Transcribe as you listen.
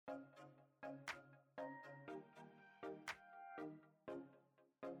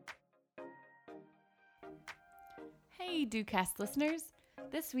Hey, DoCast listeners.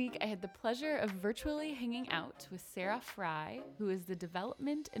 This week, I had the pleasure of virtually hanging out with Sarah Fry, who is the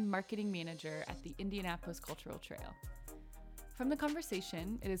Development and Marketing Manager at the Indianapolis Cultural Trail. From the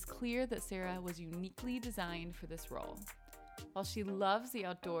conversation, it is clear that Sarah was uniquely designed for this role. While she loves the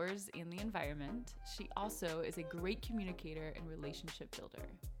outdoors and the environment, she also is a great communicator and relationship builder.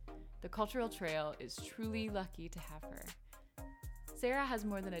 The Cultural Trail is truly lucky to have her. Sarah has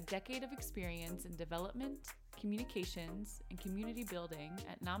more than a decade of experience in development, communications, and community building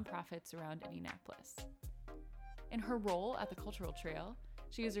at nonprofits around Indianapolis. In her role at the Cultural Trail,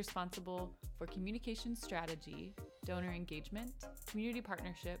 she is responsible for communication strategy, donor engagement, community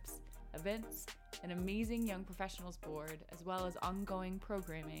partnerships, events, an amazing young professionals board, as well as ongoing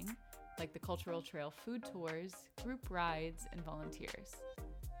programming like the Cultural Trail food tours, group rides, and volunteers.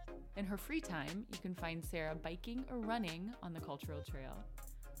 In her free time, you can find Sarah biking or running on the Cultural Trail,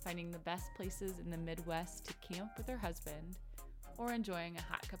 finding the best places in the Midwest to camp with her husband, or enjoying a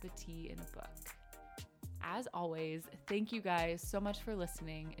hot cup of tea and a book. As always, thank you guys so much for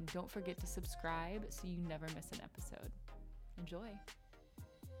listening, and don't forget to subscribe so you never miss an episode. Enjoy.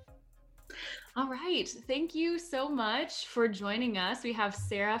 All right. Thank you so much for joining us. We have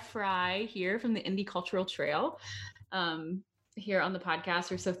Sarah Fry here from the Indy Cultural Trail. Here on the podcast.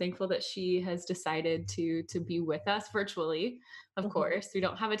 We're so thankful that she has decided to be with us virtually. Of course, we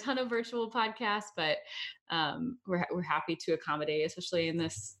don't have a ton of virtual podcasts, but we're happy to accommodate, especially in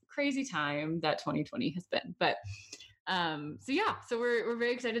this crazy time that 2020 has been. But so we're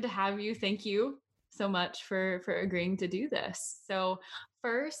very excited to have you. Thank you so much for agreeing to do this. So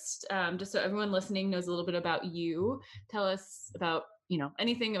first, just so everyone listening knows a little bit about you, tell us about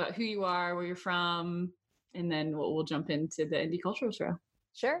anything about who you are, where you're from. And then we'll jump into the Indy Cultural Trail.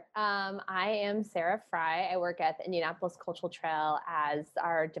 Sure. I am Sarah Fry. I work at the Indianapolis Cultural Trail as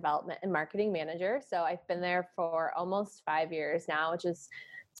our development and marketing manager. So I've been there for almost 5 years now, which is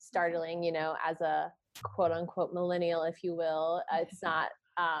startling, as a quote unquote millennial, if you will. It's not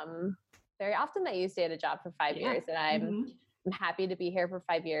very often that you stay at a job for 5 years. And I'm happy to be here for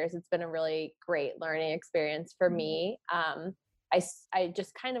 5 years. It's been a really great learning experience for me. I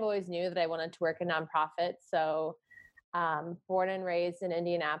just kind of always knew that I wanted to work in nonprofits. So born and raised in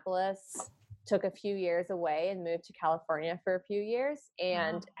Indianapolis, took a few years away and moved to California for a few years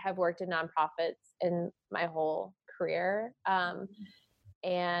and have worked in nonprofits in my whole career.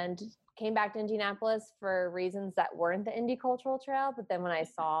 And came back to Indianapolis for reasons that weren't the Indy Cultural Trail. But then when I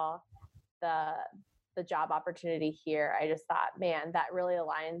saw the job opportunity here, I just thought, man, that really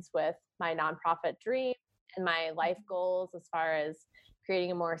aligns with my nonprofit dream and my life goals as far as creating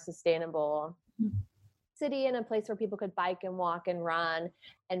a more sustainable city and a place where people could bike and walk and run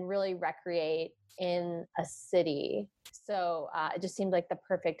and really recreate in a city. So it just seemed like the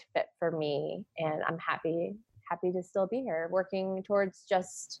perfect fit for me. And I'm happy to still be here working towards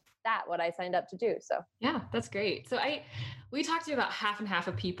just that, what I signed up to do. So yeah, that's great. So we talked to about half and half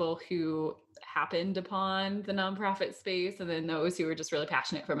of people who happened upon the nonprofit space, and then those who were just really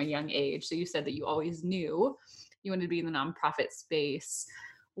passionate from a young age. So you said that you always knew you wanted to be in the nonprofit space.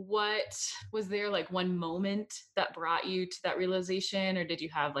 What was there like one moment that brought you to that realization, or did you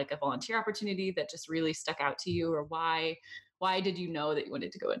have like a volunteer opportunity that just really stuck out to you, or why did you know that you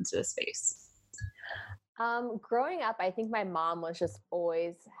wanted to go into this space? Growing up, I think my mom was just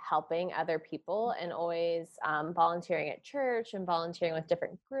always helping other people and always volunteering at church and volunteering with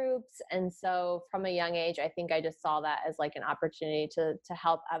different groups. And so from a young age, I think I just saw that as like an opportunity to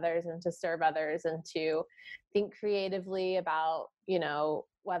help others and to serve others and to think creatively about,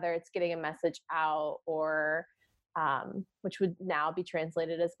 whether it's getting a message out or which would now be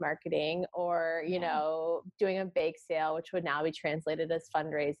translated as marketing, or, doing a bake sale, which would now be translated as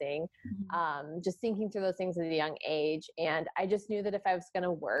fundraising. Just thinking through those things at a young age. And I just knew that if I was going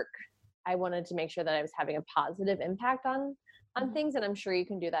to work, I wanted to make sure that I was having a positive impact on things. And I'm sure you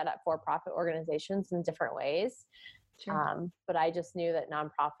can do that at for-profit organizations in different ways. Sure. But I just knew that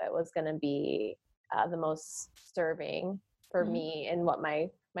nonprofit was going to be the most serving for me and what my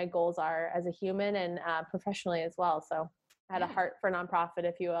goals are as a human and professionally as well. So I had a heart for nonprofit,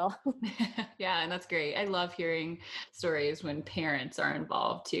 if you will. Yeah. And that's great. I love hearing stories when parents are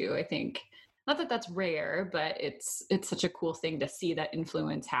involved too. I think not that that's rare, but it's such a cool thing to see that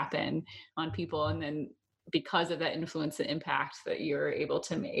influence happen on people. And then because of that influence and impact that you're able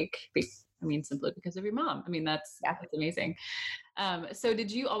to make, simply because of your mom. That's amazing. So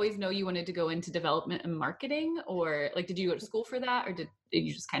did you always know you wanted to go into development and marketing, or like, did you go to school for that, or did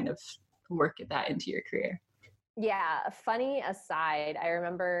you just kind of work that into your career? Yeah. Funny aside, I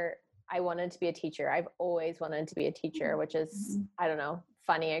remember I wanted to be a teacher. I've always wanted to be a teacher, which is, I don't know,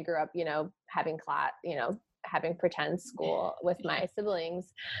 funny. I grew up, having class, having pretend school with my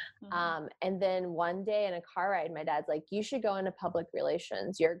siblings. And then one day in a car ride, my dad's like, you should go into public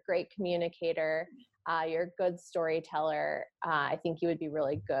relations. You're a great communicator. You're a good storyteller. I think you would be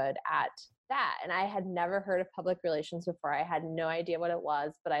really good at that. And I had never heard of public relations before. I had no idea what it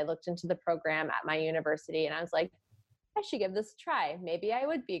was, but I looked into the program at my university and I was like, I should give this a try. Maybe I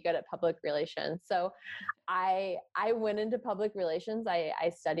would be good at public relations. So I went into public relations. I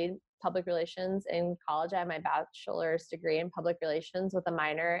studied public relations in college. I have my bachelor's degree in public relations with a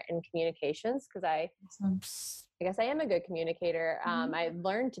minor in communications because I guess I am a good communicator. I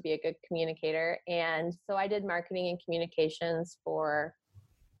learned to be a good communicator. And so I did marketing and communications for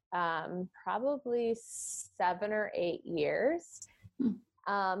probably 7 or 8 years.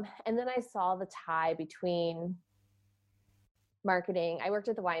 And then I saw the tie between marketing. I worked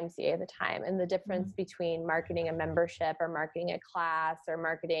at the YMCA at the time, and the difference between marketing a membership or marketing a class or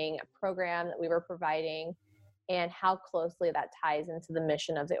marketing a program that we were providing, and how closely that ties into the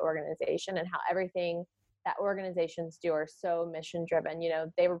mission of the organization and how everything that organizations do are so mission driven. You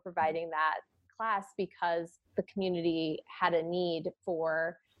know, they were providing that class because the community had a need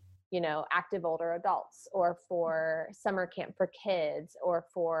for, you know, active older adults, or for summer camp for kids, or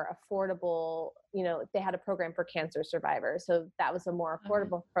for affordable, you know, they had a program for cancer survivors. So that was a more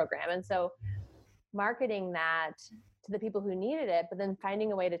affordable program. And so marketing that to the people who needed it, but then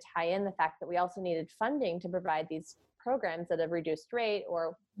finding a way to tie in the fact that we also needed funding to provide these programs at a reduced rate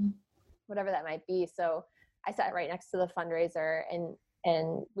or whatever that might be. So I sat right next to the fundraiser,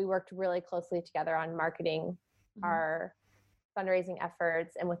 and we worked really closely together on marketing our fundraising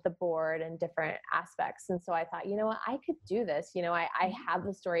efforts and with the board and different aspects. And so I thought, you know what, I could do this. You know, I have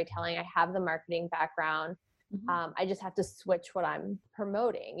the storytelling, I have the marketing background. I just have to switch what I'm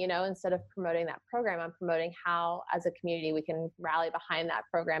promoting. You know, instead of promoting that program, I'm promoting how as a community we can rally behind that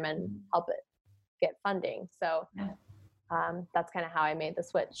program and help it get funding. So that's kind of how I made the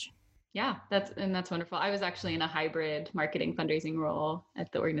switch. Yeah, that's wonderful. I was actually in a hybrid marketing fundraising role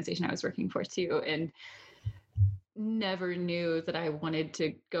at the organization I was working for too, and never knew that I wanted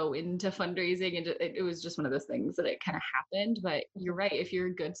to go into fundraising, and it was just one of those things that it kind of happened. But you're right, if you're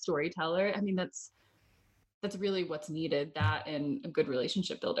a good storyteller, I mean, that's really what's needed, that and a good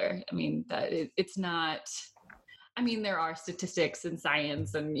relationship builder. I mean, it's not, I mean, there are statistics and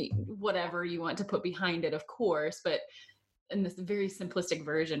science and whatever you want to put behind it, of course, but in this very simplistic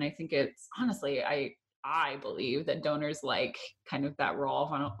version, I think it's honestly, I believe that donors like kind of that raw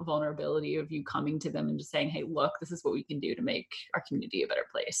vulnerability of you coming to them and just saying, hey, look, this is what we can do to make our community a better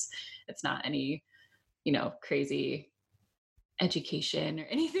place. It's not any, you know, crazy education or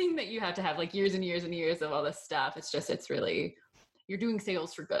anything that you have to have like years and years and years of all this stuff. It's just, it's really, you're doing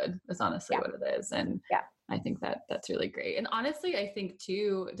sales for good is honestly what it is. And I think that that's really great. And honestly, I think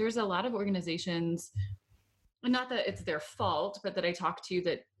too, there's a lot of organizations, and not that it's their fault, but that I talk to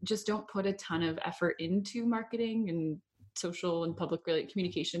that just don't put a ton of effort into marketing and social and public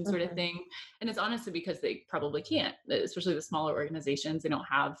communication sort of thing. And it's honestly because they probably can't, especially the smaller organizations. They don't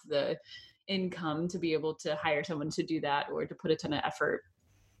have the income to be able to hire someone to do that or to put a ton of effort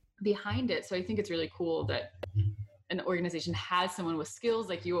behind it. So I think it's really cool that an organization has someone with skills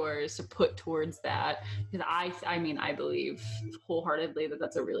like yours to put towards that, because I mean, I believe wholeheartedly that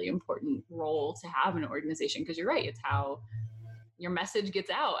that's a really important role to have in an organization, because you're right, it's how your message gets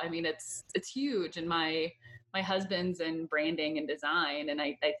out. I mean, it's huge. And my husband's in branding and design, and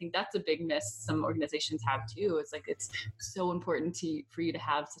I think that's a big miss some organizations have too. It's like, it's so important for you to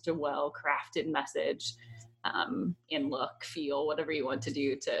have such a well crafted message, and look, feel, whatever you want to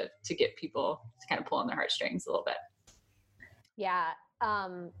do to get people to kind of pull on their heartstrings a little bit. Yeah.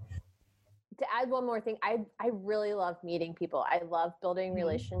 To add one more thing, I really love meeting people. I love building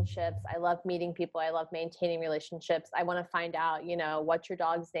relationships. I love meeting people. I love maintaining relationships. I want to find out, you know, what your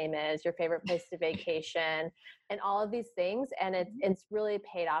dog's name is, your favorite place to vacation, and all of these things. And it's really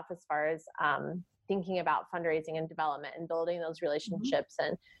paid off as far as thinking about fundraising and development and building those relationships.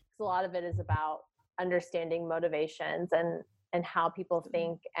 And a lot of it is about understanding motivations and how people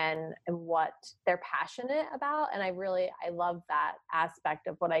think and what they're passionate about. And I love that aspect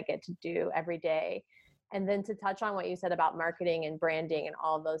of what I get to do every day. And then to touch on what you said about marketing and branding and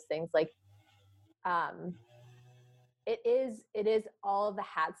all of those things, like, it is all of the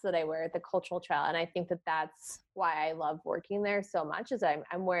hats that I wear at the Cultural Trail. And I think that that's why I love working there so much, is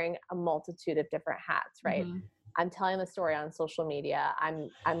I'm wearing a multitude of different hats, right? I'm telling the story on social media. I'm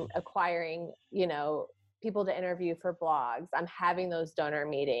acquiring, you know, people to interview for blogs. I'm having those donor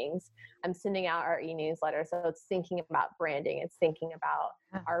meetings. I'm sending out our e-newsletter. So it's thinking about branding. It's thinking about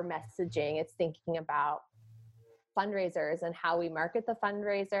our messaging. It's thinking about fundraisers and how we market the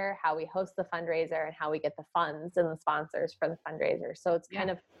fundraiser, how we host the fundraiser, and how we get the funds and the sponsors for the fundraiser. So it's kind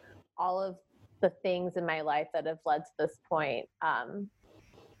of all of the things in my life that have led to this point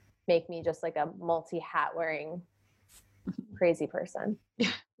make me just like a multi-hat wearing crazy person.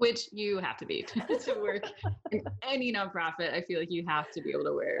 Which you have to be to work in any nonprofit. I feel like you have to be able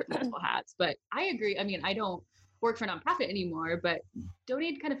to wear multiple hats. But I agree. I mean, I don't work for a nonprofit anymore, but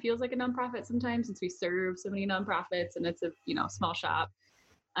Donate kind of feels like a nonprofit sometimes since we serve so many nonprofits and it's a small shop.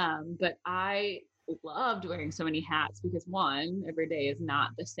 But I loved wearing so many hats because one, every day is not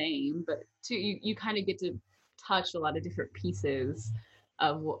the same, but two, you kind of get to touch a lot of different pieces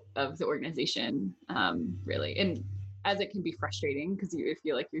of the organization, really. And as it can be frustrating because you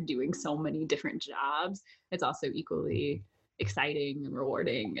feel like you're doing so many different jobs, it's also equally exciting and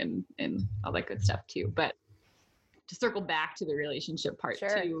rewarding and all that good stuff too. But to circle back to the relationship part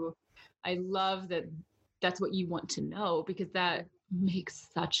too, I love that that's what you want to know because that makes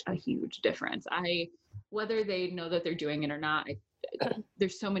such a huge difference. Whether they know that they're doing it or not,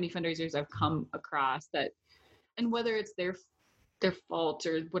 there's so many fundraisers I've come across that, and whether it's their fault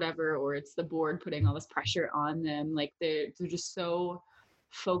or whatever, or it's the board putting all this pressure on them, like they're just so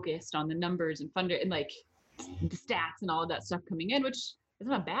focused on the numbers and and like the stats and all of that stuff coming in, which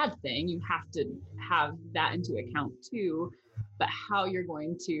isn't a bad thing. You have to have that into account too. But how you're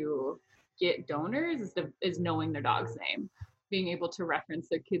going to get donors is knowing their dog's name, being able to reference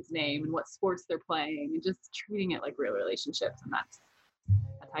their kid's name and what sports they're playing, and just treating it like real relationships. And that's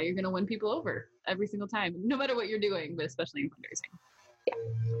how you're going to win people over every single time, no matter what you're doing, but especially in fundraising. Yeah,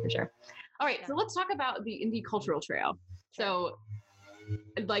 for sure. All right. So let's talk about the Indy Cultural Trail. So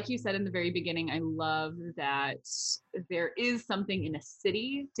like you said in the very beginning, I love that there is something in a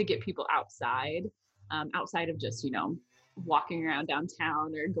city to get people outside of just, walking around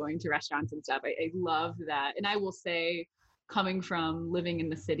downtown or going to restaurants and stuff. I love that. And I will say, coming from living in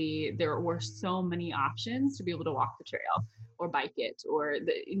the city, there were so many options to be able to walk the trail or bike it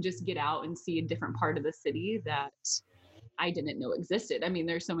and just get out and see a different part of the city that I didn't know existed. I mean,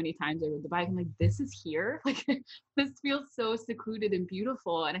 there's so many times I rode the bike, I'm like, this is here? Like, this feels so secluded and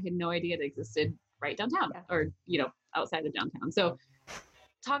beautiful. And I had no idea it existed right downtown or, outside of downtown. So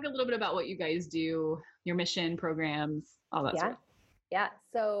talk a little bit about what you guys do, your mission, programs, all that stuff. Yeah.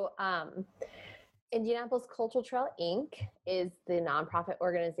 So Indianapolis Cultural Trail, Inc. is the nonprofit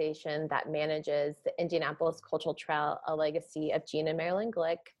organization that manages the Indianapolis Cultural Trail, a legacy of Gene and Marilyn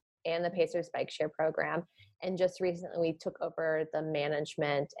Glick, and the Pacers Bike Share program. And just recently we took over the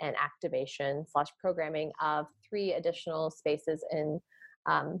management and activation / programming of 3 additional spaces in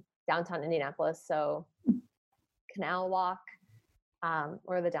downtown Indianapolis. So Canal Walk,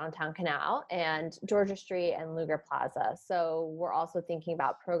 or the downtown canal, and Georgia Street and Luger Plaza. So we're also thinking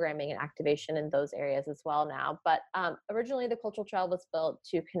about programming and activation in those areas as well now. But originally the Cultural Trail was built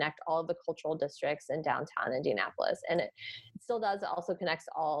to connect all of the cultural districts in downtown Indianapolis. And it still does. It also connects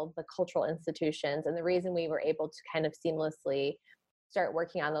all the cultural institutions. And the reason we were able to kind of seamlessly start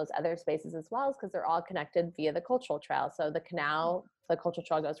working on those other spaces as well is because they're all connected via the Cultural Trail. So the canal, the Cultural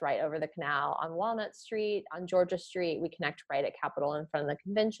Trail goes right over the canal on Walnut Street. On Georgia Street, we connect right at Capitol in front of the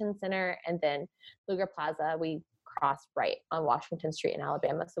Convention Center. And then Luger Plaza, we cross right on Washington Street in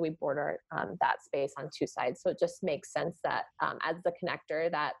Alabama. So we border that space on 2 sides. So it just makes sense that as the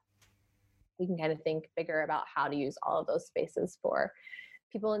connector that we can kind of think bigger about how to use all of those spaces for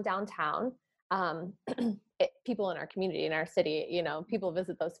people in downtown. People in our community, in our city, people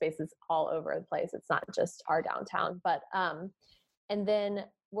visit those spaces all over the place. It's not just our downtown, but, and then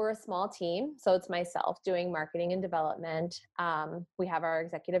we're a small team. So it's myself doing marketing and development. We have our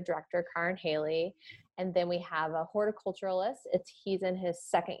executive director, Karen Haley, and then we have a horticulturalist. He's in his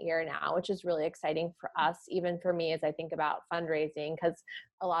 2nd year now, which is really exciting for us, even for me, as I think about fundraising, because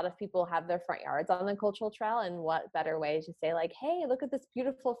a lot of people have their front yards on the Cultural Trail, and what better way to say like, hey, look at this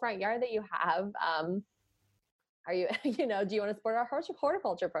beautiful front yard that you have. Are you, do you want to support our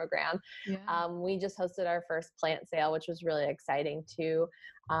horticulture program? Yeah. We just hosted our first plant sale, which was really exciting to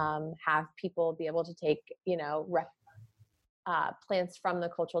have people be able to take, plants from the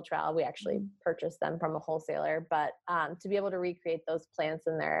Cultural Trail. We actually purchased them from a wholesaler, but to be able to recreate those plants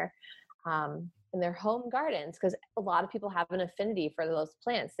in their home gardens, because a lot of people have an affinity for those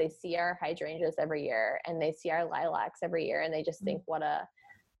plants. They see our hydrangeas every year and they see our lilacs every year, and they just think what a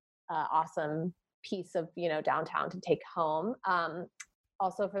awesome piece of downtown to take home.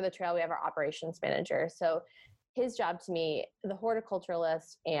 Also for the trail, we have our operations manager. So his job to me, the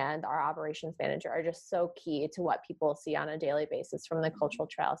horticulturalist and our operations manager, are just so key to what people see on a daily basis from the Cultural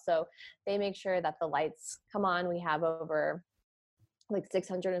Trail. So they make sure that the lights come on. We have over like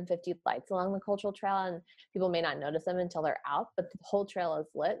 650 lights along the cultural trail, and people may not notice them until they're out, but the whole trail is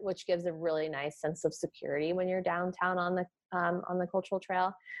lit, which gives a really nice sense of security when you're downtown on the cultural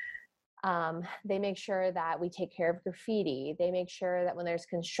trail. They make sure that we take care of graffiti. They make sure that when there's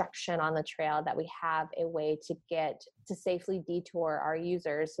construction on the trail, that we have a way to get to safely detour our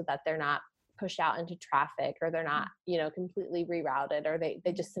users so that they're not pushed out into traffic, or they're not, completely rerouted, or they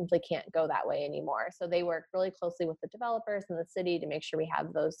just simply can't go that way anymore. So they work really closely with the developers and the city to make sure we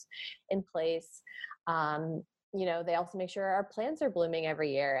have those in place. They also make sure our plants are blooming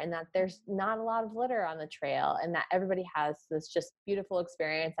every year, and that there's not a lot of litter on the trail, and that everybody has this just beautiful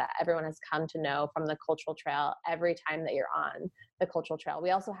experience that everyone has come to know from the cultural trail every time that you're on the cultural trail. We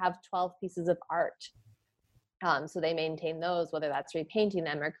also have 12 pieces of art. So they maintain those, whether that's repainting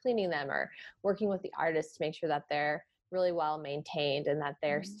them or cleaning them or working with the artists to make sure that they're really well maintained and that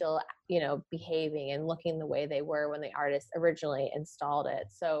they're still, behaving and looking the way they were when the artists originally installed it.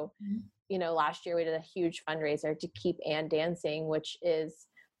 So, last year we did a huge fundraiser to keep Ann dancing, which is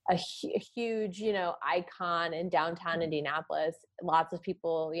a huge, icon in downtown Indianapolis. Lots of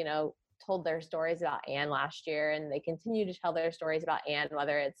people, told their stories about Ann last year, and they continue to tell their stories about Ann,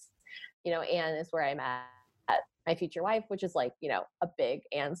 whether it's, Ann is where I met my future wife, which is like, a big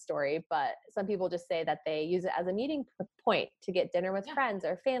Ann story. But some people just say that they use it as a meeting point to get dinner with friends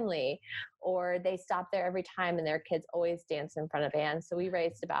or family, or they stop there every time and their kids always dance in front of Ann. So we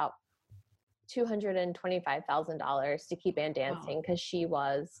raised about $225,000 to keep Ann dancing, because she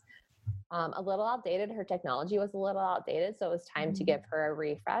was a little outdated. Her technology was a little outdated. So it was time to give her a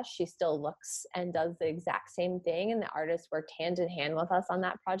refresh. She still looks and does the exact same thing. And the artists worked hand in hand with us on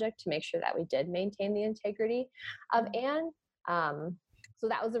that project to make sure that we did maintain the integrity of Ann. So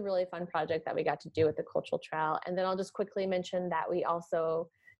that was a really fun project that we got to do with the cultural trail. And then I'll just quickly mention that we also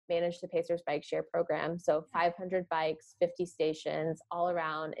manage the Pacers Bike Share program. So 500 bikes, 50 stations all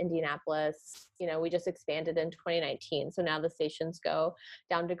around Indianapolis. We just expanded in 2019. So now the stations go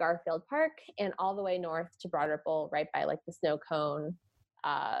down to Garfield Park and all the way north to Broad Ripple, right by like the snow cone,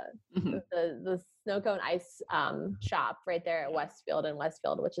 the snow cone ice shop right there at Westfield and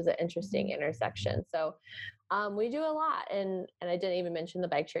Westfield, which is an interesting intersection. So we do a lot. And I didn't even mention the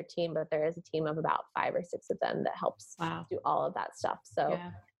bike share team, but there is a team of about 5 or 6 of them that helps do all of that stuff. So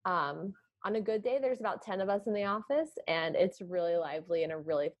on a good day, there's about 10 of us in the office, and it's really lively and a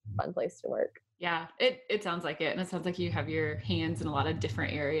really fun place to work. Yeah, it sounds like it. And it sounds like you have your hands in a lot of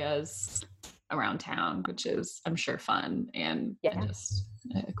different areas around town, which is, I'm sure, fun and just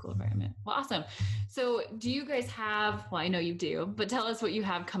a cool environment. Well, awesome. So do you guys have, well, I know you do, but tell us what you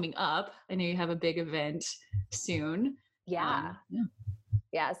have coming up. I know you have a big event soon. Yeah.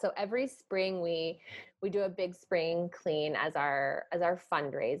 So every spring we do a big spring clean as our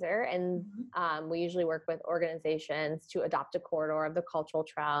fundraiser. And we usually work with organizations to adopt a corridor of the cultural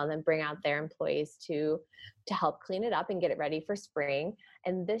trail and then bring out their employees to help clean it up and get it ready for spring.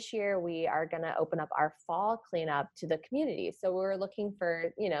 And this year we are going to open up our fall cleanup to the community. So we're looking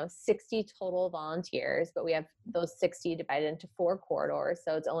for, 60 total volunteers, but we have those 60 divided into 4 corridors.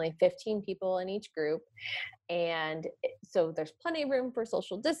 So it's only 15 people in each group. And so there's plenty of room for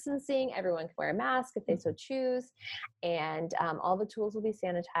social distancing. Everyone can wear a mask if they so choose. And all the tools will be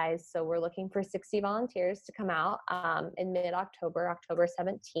sanitized. So we're looking for 60 volunteers to come out in mid-October, October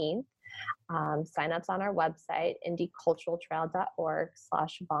 17th. Sign-ups on our website,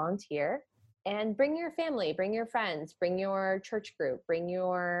 indyculturaltrail.org/volunteer. And bring your family, bring your friends, bring your church group, bring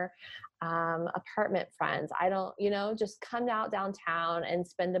your apartment friends. Just come out downtown and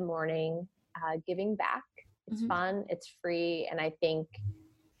spend a morning giving back. It's fun, it's free, and I think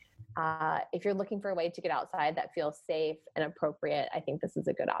if you're looking for a way to get outside that feels safe and appropriate, I think this is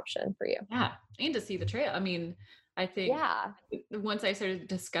a good option for you. Yeah, and to see the trail. I mean, I think once I started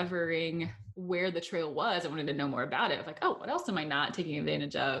discovering where the trail was, I wanted to know more about it. I was like, oh, what else am I not taking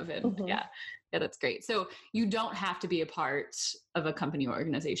advantage of? And yeah, that's great. So you don't have to be a part of a company or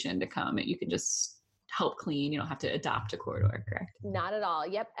organization to come. You can just help clean. You don't have to adopt a corridor, correct? Not at all.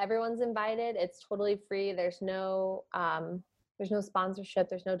 Yep. Everyone's invited. It's totally free. There's no sponsorship.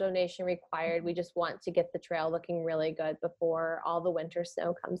 There's no donation required. We just want to get the trail looking really good before all the winter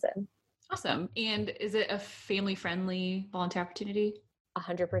snow comes in. Awesome. And is it a family-friendly volunteer opportunity?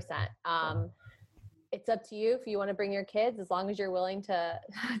 100%. It's up to you if you want to bring your kids, as long as you're willing to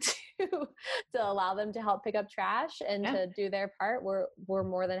allow them to help pick up trash and to do their part. We're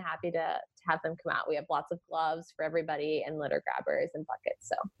more than happy to have them come out. We have lots of gloves for everybody and litter grabbers and buckets.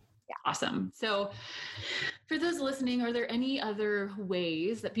 So yeah. Awesome. So for those listening, are there any other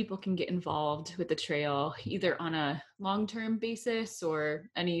ways that people can get involved with the trail, either on a long-term basis or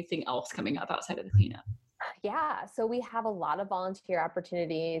anything else coming up outside of the cleanup? Yeah, so we have a lot of volunteer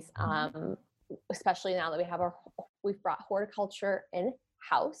opportunities, especially now that we've brought horticulture in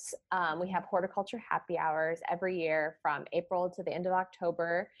house. We have horticulture happy hours every year from April to the end of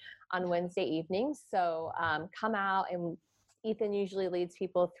October on Wednesday evenings. So come out, and Ethan usually leads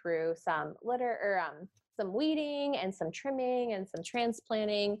people through some litter or some weeding and some trimming and some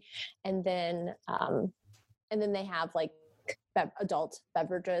transplanting, and then they have like adult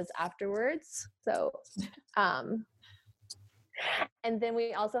beverages afterwards. So and then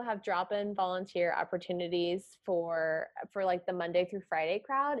we also have drop-in volunteer opportunities for like the Monday through Friday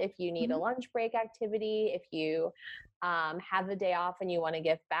crowd. If you need a lunch break activity, if you have the day off and you want to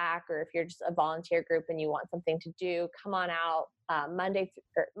give back, or if you're just a volunteer group and you want something to do, come on out. Monday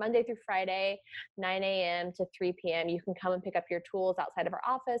through Friday, 9 a.m. to 3 p.m. You can come and pick up your tools outside of our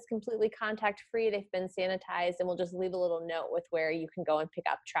office, completely contact free. They've been sanitized, and we'll just leave a little note with where you can go and pick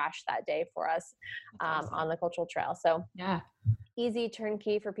up trash that day for us awesome. On the cultural trail. So yeah, easy,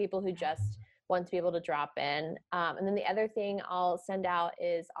 turnkey for people who just want to be able to drop in. And then the other thing I'll send out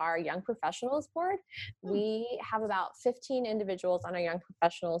is our Young Professionals Board. We have about 15 individuals on our Young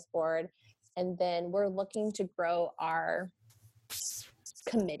Professionals Board, and then we're looking to grow our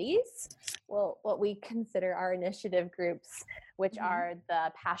committees, well, what we consider our initiative groups, which are the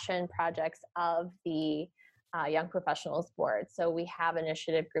passion projects of the Young Professionals Board. So we have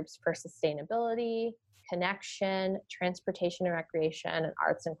initiative groups for sustainability, connection, transportation and recreation, and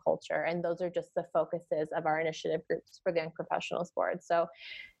arts and culture. And those are just the focuses of our initiative groups for the Young Professionals Board. So,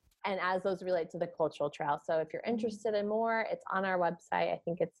 and as those relate to the cultural trail. So if you're interested in more, it's on our website. I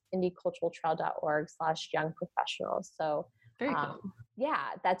think it's indyculturaltrail.org/young professionals. So very cool. Yeah,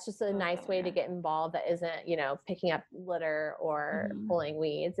 that's just a nice way to get involved that isn't, picking up litter or pulling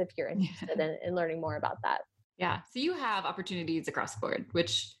weeds, if you're interested in learning more about that. Yeah. So you have opportunities across the board,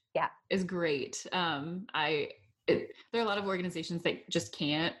 which is great. There are a lot of organizations that just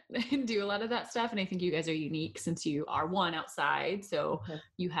can't do a lot of that stuff. And I think you guys are unique since you are one outside. So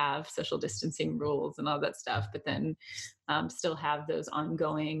you have social distancing rules and all that stuff, but then still have those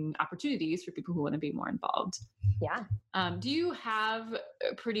ongoing opportunities for people who want to be more involved. Yeah. Do you have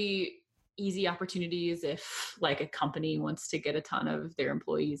pretty easy opportunities if like a company wants to get a ton of their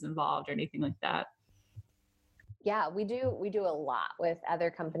employees involved or anything like that? Yeah, we do a lot with other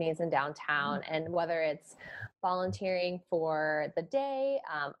companies in downtown, and whether it's volunteering for the day,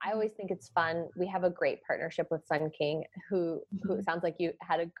 I always think it's fun. We have a great partnership with Sun King, who it sounds like you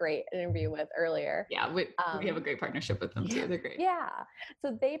had a great interview with earlier. Yeah, we have a great partnership with them too. They're great. Yeah,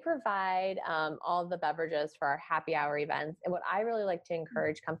 so they provide all the beverages for our happy hour events. And what I really like to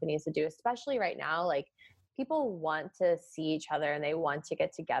encourage companies to do, especially right now, like people want to see each other and they want to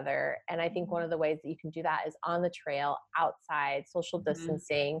get together. And I think one of the ways that you can do that is on the trail, outside, social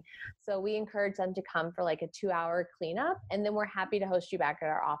distancing. So we encourage them to come for like a 2-hour cleanup. And then we're happy to host you back at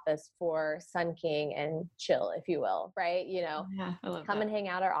our office for Sun King and chill, if you will, right? I love come that. And hang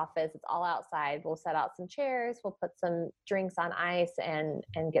out our office. It's all outside. We'll set out some chairs. We'll put some drinks on ice and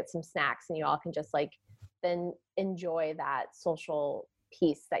get some snacks. And you all can just like then enjoy that social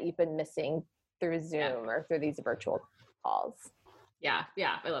piece that you've been missing through Zoom or through these virtual calls. Yeah,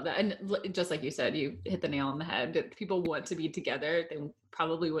 I love that. And just like you said, you hit the nail on the head. People want to be together. They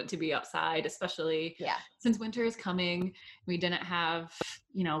probably want to be outside, especially since winter is coming. We didn't have,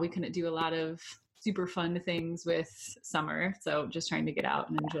 we couldn't do a lot of super fun things with summer. So just trying to get out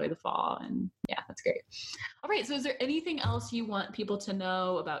and enjoy the fall. And that's great. All right. So is there anything else you want people to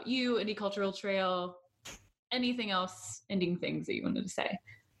know about you, Indy Cultural Trail? Anything else, ending things that you wanted to say?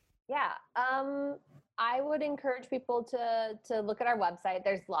 Yeah. I would encourage people to look at our website.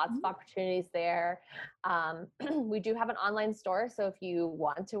 There's lots of opportunities there. We do have an online store. So if you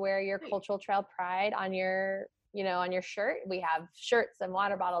want to wear your Cultural Trail Pride on your, on your shirt, we have shirts and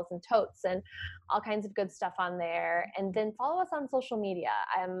water bottles and totes and all kinds of good stuff on there. And then follow us on social media.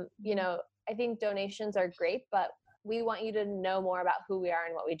 I think donations are great, but we want you to know more about who we are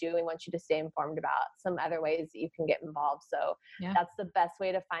and what we do. We want you to stay informed about some other ways that you can get involved. So that's the best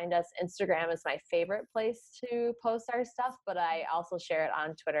way to find us. Instagram is my favorite place to post our stuff, but I also share it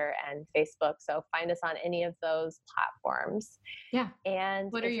on Twitter and Facebook. So find us on any of those platforms. Yeah.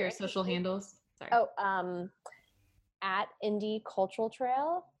 And what are your social handles? Sorry. At Indy Cultural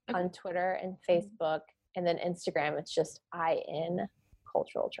Trail on Twitter and Facebook. And then Instagram, it's just IN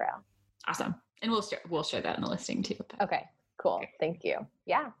Cultural Trail. Awesome. And we'll share that in the listing too. Okay, cool. Okay. Thank you.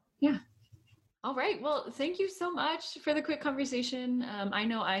 Yeah. All right. Well, thank you so much for the quick conversation. I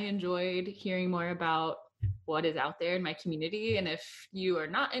know I enjoyed hearing more about what is out there in my community. And if you are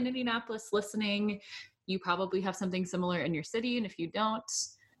not in Indianapolis listening, you probably have something similar in your city. And if you don't,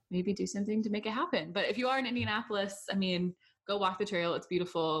 maybe do something to make it happen. But if you are in Indianapolis, I mean, go walk the trail. It's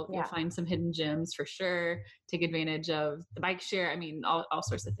beautiful. Yeah. You'll find some hidden gems for sure. Take advantage of the bike share. I mean, all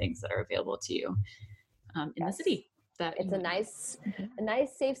sorts of things that are available to you in the city. It's a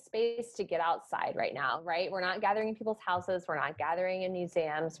nice safe space to get outside right now, right? We're not gathering in people's houses. We're not gathering in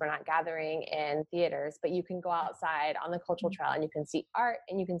museums. We're not gathering in theaters, but you can go outside on the cultural trail and you can see art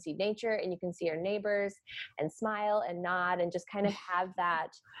and you can see nature and you can see your neighbors and smile and nod and just kind of have that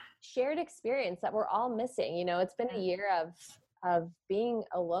shared experience that we're all missing. You know, it's been a year of being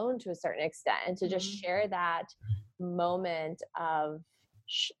alone to a certain extent, and to just share that moment of,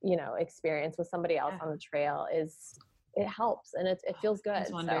 you know, experience with somebody else on the trail it helps, and it feels good. It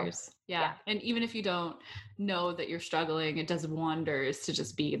does wonders. So, yeah. And even if you don't know that you're struggling, it does wonders to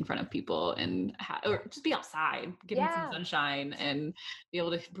just be in front of people and or just be outside, getting some sunshine and be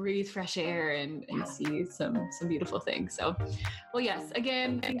able to breathe fresh air and see some beautiful things. So, well, yes,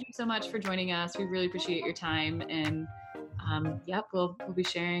 again, thank you so much for joining us. We really appreciate your time, and we'll be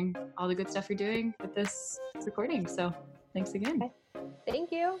sharing all the good stuff you're doing with this recording. So thanks again. Okay.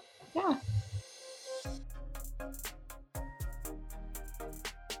 Thank you. Yeah.